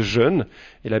temps de jeûne,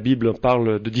 et la Bible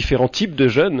parle de différents types de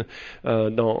jeûne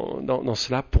dans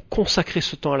cela, pour consacrer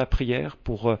ce temps à la prière,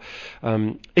 pour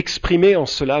exprimer en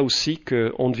cela aussi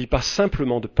qu'on ne vit pas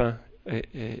simplement de pain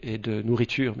et de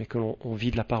nourriture, mais que l'on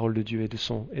vit de la parole de Dieu et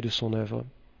de son œuvre.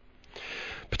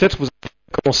 Peut-être vous avez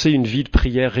commencé une vie de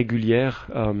prière régulière.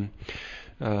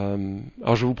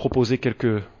 Alors je vais vous proposer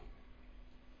quelques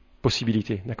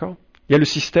possibilités, d'accord ? Il y a le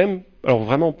système, alors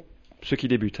vraiment ceux qui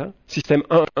débutent, système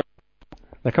 1-1,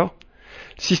 d'accord ?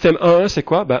 Système 1-1, c'est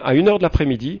quoi ? À 1h de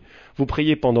l'après-midi, vous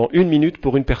priez pendant 1 minute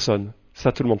pour une personne.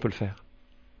 Ça, tout le monde peut le faire.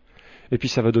 Et puis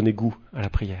ça va donner goût à la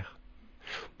prière.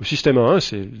 Le système 1-1,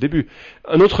 c'est le début.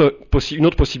 Une autre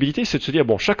possibilité, c'est de se dire,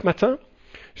 chaque matin,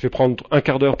 je vais prendre 1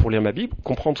 quart d'heure pour lire ma Bible,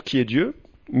 comprendre qui est Dieu,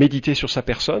 méditer sur sa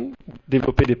personne,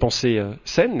 développer des pensées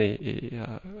saines et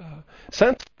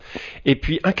saintes, et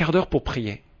puis 1 quart d'heure pour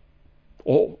prier.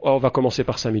 On va commencer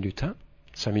par 5 minutes.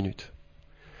 5 minutes.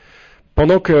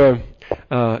 Pendant que...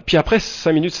 puis après,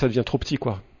 5 minutes, ça devient trop petit,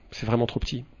 quoi. C'est vraiment trop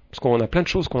petit. Parce qu'on a plein de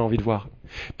choses qu'on a envie de voir.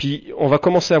 Puis on va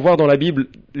commencer à voir dans la Bible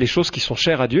les choses qui sont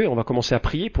chères à Dieu, et on va commencer à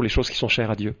prier pour les choses qui sont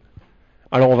chères à Dieu.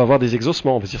 Alors on va voir des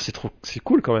exaucements, on va se dire c'est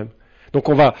cool quand même. Donc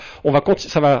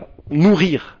ça va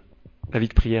nourrir la vie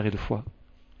de prière et de foi.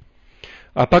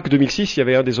 À Pâques 2006, il y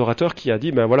avait un des orateurs qui a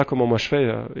dit, voilà comment moi je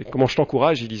fais, et comment je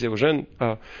t'encourage. Il disait aux jeunes,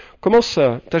 commence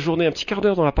ta journée un petit quart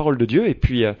d'heure dans la parole de Dieu, et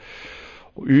puis 1,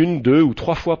 2 ou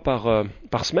 3 fois par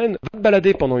semaine, va te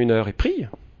balader pendant 1 heure et prie.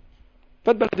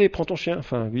 Va te balader, prends ton chien.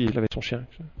 Enfin, lui, il avait son chien.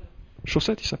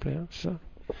 Chaussette, il s'appelait, c'est ça ?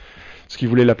 Ce qu'il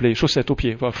voulait l'appeler, chaussette au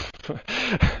pied.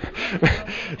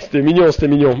 C'était mignon.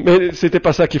 Mais c'était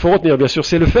pas ça qu'il faut retenir, bien sûr.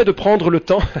 C'est le fait de prendre le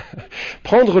temps,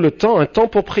 un temps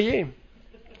pour prier.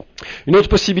 Une autre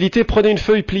possibilité, prenez une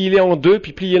feuille, pliez-la en 2,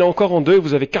 puis pliez-la encore en 2,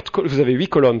 vous avez 8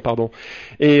 colonnes,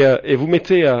 et vous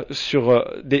mettez sur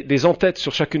des en-têtes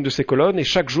sur chacune de ces colonnes, et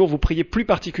chaque jour vous priez plus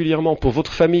particulièrement pour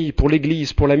votre famille, pour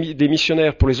l'église, pour des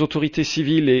missionnaires, pour les autorités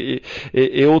civiles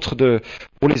et autres,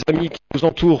 pour les amis qui vous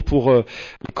entourent, pour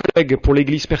les collègues, pour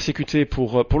l'église persécutée,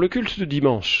 pour le culte de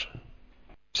dimanche. Je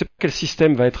ne sais pas quel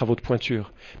système va être à votre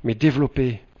pointure, mais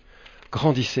développez,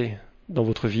 grandissez dans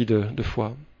votre vie de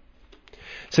foi.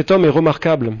 Cet homme est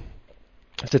remarquable,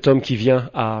 cet homme qui vient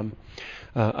à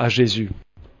Jésus.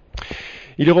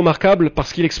 Il est remarquable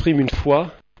parce qu'il exprime une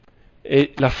foi,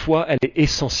 et la foi, elle est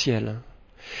essentielle.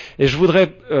 Et je voudrais,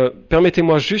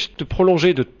 permettez-moi juste de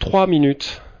prolonger de 3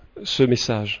 minutes ce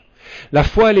message. La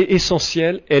foi, elle est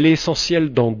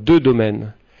essentielle dans 2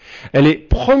 domaines. Elle est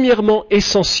premièrement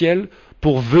essentielle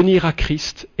pour venir à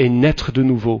Christ et naître de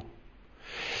nouveau.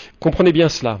 Comprenez bien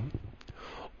cela.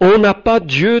 On n'a pas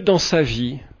Dieu dans sa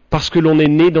vie parce que l'on est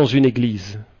né dans une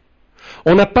église.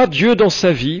 On n'a pas Dieu dans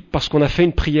sa vie parce qu'on a fait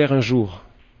une prière un jour.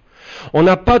 On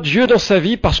n'a pas Dieu dans sa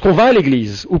vie parce qu'on va à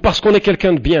l'église ou parce qu'on est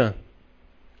quelqu'un de bien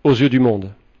aux yeux du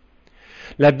monde.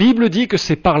 La Bible dit que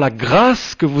c'est par la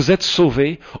grâce que vous êtes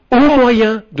sauvés au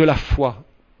moyen de la foi.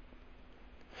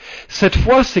 Cette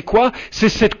foi, c'est quoi? C'est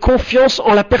cette confiance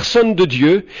en la personne de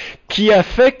Dieu qui a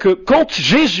fait que quand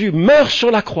Jésus meurt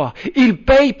sur la croix, il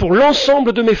paye pour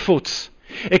l'ensemble de mes fautes.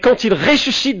 Et quand il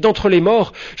ressuscite d'entre les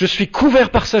morts, je suis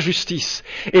couvert par sa justice.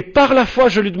 Et par la foi,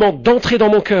 je lui demande d'entrer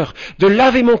dans mon cœur, de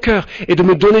laver mon cœur et de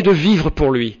me donner de vivre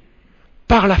pour lui.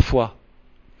 Par la foi.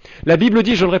 La Bible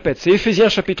dit, je le répète, c'est Éphésiens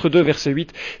chapitre 2, verset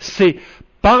 8, c'est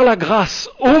par la grâce,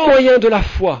 au moyen de la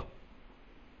foi,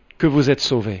 que vous êtes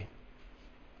sauvés.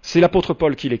 C'est l'apôtre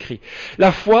Paul qui l'écrit.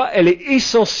 La foi, elle est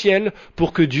essentielle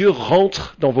pour que Dieu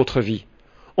rentre dans votre vie.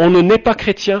 On ne naît pas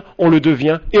chrétien, on le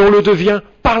devient, et on le devient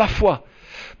par la foi.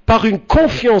 Par une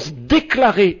confiance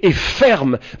déclarée et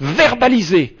ferme,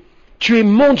 verbalisée. Tu es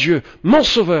mon Dieu, mon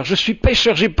sauveur, je suis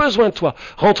pécheur, j'ai besoin de toi.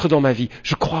 Rentre dans ma vie,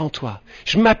 je crois en toi,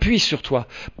 je m'appuie sur toi.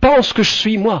 Pas en ce que je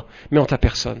suis moi, mais en ta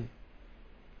personne.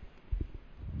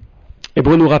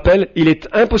 Hébreux nous rappelle, il est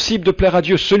impossible de plaire à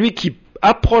Dieu. Celui qui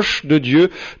approche de Dieu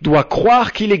doit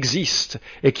croire qu'il existe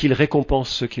et qu'il récompense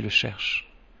ceux qui le cherchent.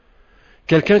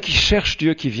 Quelqu'un qui cherche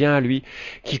Dieu, qui vient à lui,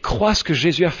 qui croit ce que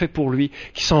Jésus a fait pour lui,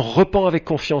 qui s'en repent avec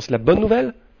confiance. La bonne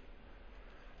nouvelle,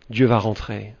 Dieu va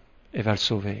rentrer et va le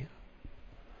sauver.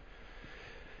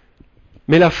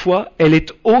 Mais la foi, elle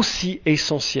est aussi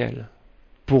essentielle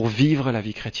pour vivre la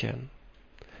vie chrétienne.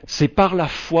 C'est par la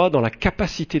foi dans la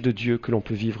capacité de Dieu que l'on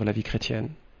peut vivre la vie chrétienne.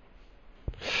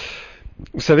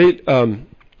 Vous savez,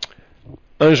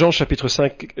 1 Jean chapitre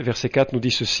 5 verset 4 nous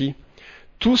dit ceci,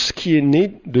 « Tout ce qui est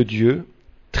né de Dieu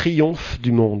triomphe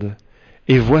du monde.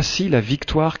 Et voici la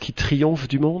victoire qui triomphe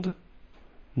du monde,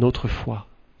 notre foi. »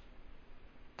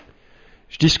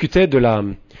 Je discutais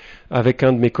avec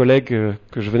un de mes collègues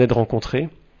que je venais de rencontrer,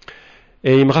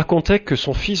 et il me racontait que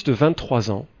son fils de 23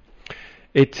 ans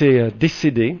était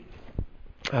décédé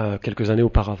quelques années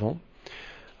auparavant.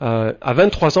 À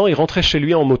 23 ans, il rentrait chez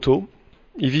lui en moto.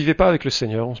 Il vivait pas avec le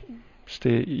Seigneur.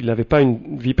 Il n'avait pas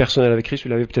une vie personnelle avec Christ.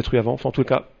 Il l'avait peut-être eu avant. Enfin, en tout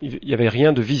cas, il n'y avait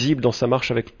rien de visible dans sa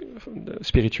marche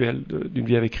spirituelle d'une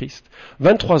vie avec Christ.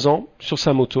 23 ans, sur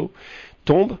sa moto,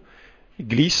 tombe,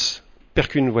 glisse,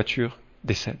 percute une voiture,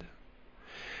 décède.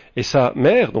 Et sa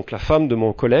mère, donc la femme de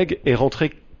mon collègue, est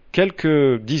rentrée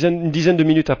une dizaine de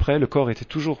minutes après. Le corps était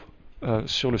toujours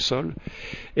sur le sol.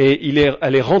 Et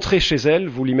elle est rentrée chez elle.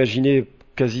 Vous l'imaginez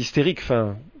quasi hystérique.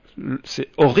 Enfin, c'est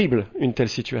horrible une telle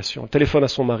situation. Elle téléphone à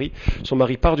son mari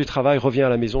part du travail, revient à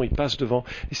la maison, il passe devant,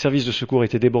 les services de secours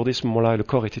étaient débordés à ce moment-là, et le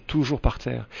corps était toujours par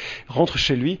terre. Il rentre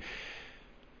chez lui.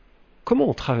 Comment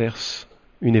on traverse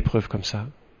une épreuve comme ça?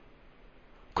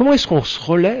 Comment est-ce qu'on se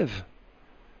relève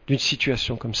d'une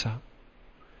situation comme ça?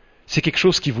 C'est quelque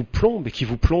chose qui vous plombe et qui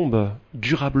vous plombe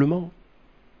durablement.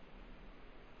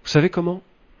 Vous savez comment?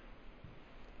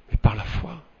 Mais par la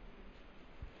foi.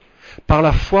 Par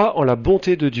la foi en la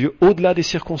bonté de Dieu, au-delà des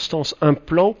circonstances, un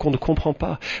plan qu'on ne comprend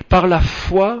pas. Par la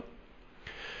foi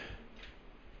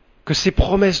que ses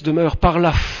promesses demeurent, par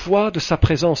la foi de sa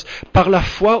présence, par la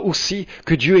foi aussi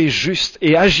que Dieu est juste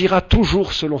et agira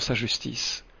toujours selon sa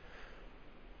justice.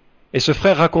 Et ce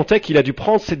frère racontait qu'il a dû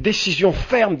prendre cette décision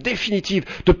ferme, définitive,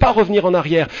 de ne pas revenir en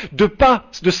arrière, de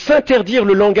s'interdire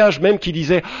le langage même qui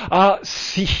disait « Ah,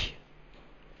 si !»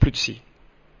 Plus de si.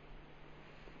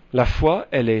 La foi,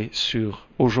 elle est sur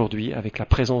aujourd'hui avec la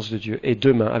présence de Dieu et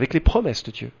demain avec les promesses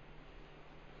de Dieu.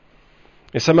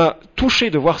 Et ça m'a touché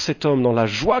de voir cet homme dans la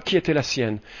joie qui était la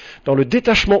sienne, dans le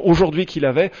détachement aujourd'hui qu'il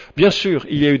avait. Bien sûr,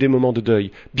 il y a eu des moments de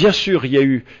deuil. Bien sûr, il y a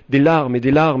eu des larmes et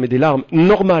des larmes et des larmes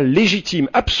normales, légitimes,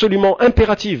 absolument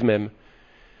impératives même.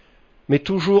 Mais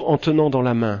toujours en tenant dans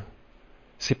la main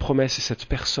ces promesses et cette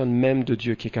personne même de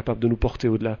Dieu qui est capable de nous porter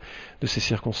au-delà de ces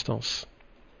circonstances.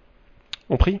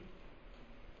 On prie ?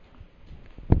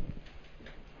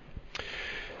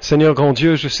 Seigneur grand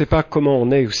Dieu, je ne sais pas comment on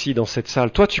est aussi dans cette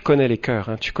salle. Toi, tu connais les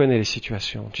cœurs, tu connais les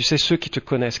situations. Tu sais ceux qui te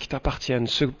connaissent, qui t'appartiennent,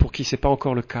 ceux pour qui ce n'est pas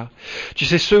encore le cas. Tu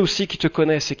sais ceux aussi qui te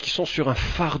connaissent et qui sont sur un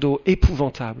fardeau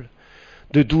épouvantable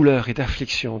de douleur et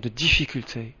d'affliction, de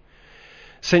difficultés.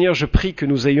 Seigneur, je prie que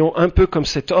nous ayons un peu comme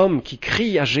cet homme qui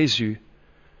crie à Jésus.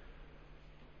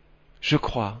 Je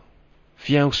crois,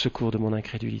 viens au secours de mon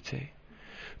incrédulité.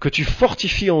 Que tu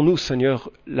fortifies en nous, Seigneur,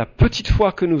 la petite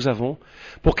foi que nous avons,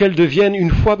 pour qu'elle devienne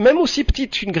une foi, même aussi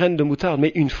petite qu'une graine de moutarde,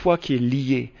 mais une foi qui est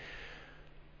liée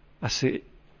à ces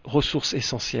ressources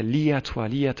essentielles, liées à toi,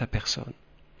 liées à ta personne.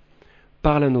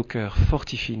 Parle à nos cœurs,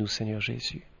 fortifie-nous, Seigneur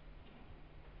Jésus.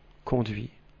 conduit.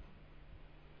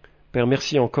 Père,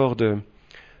 merci encore de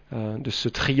ce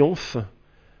triomphe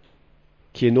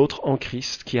qui est nôtre en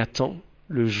Christ, qui attend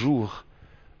le jour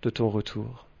de ton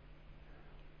retour.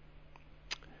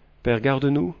 Père,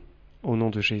 garde-nous au nom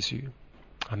de Jésus.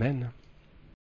 Amen.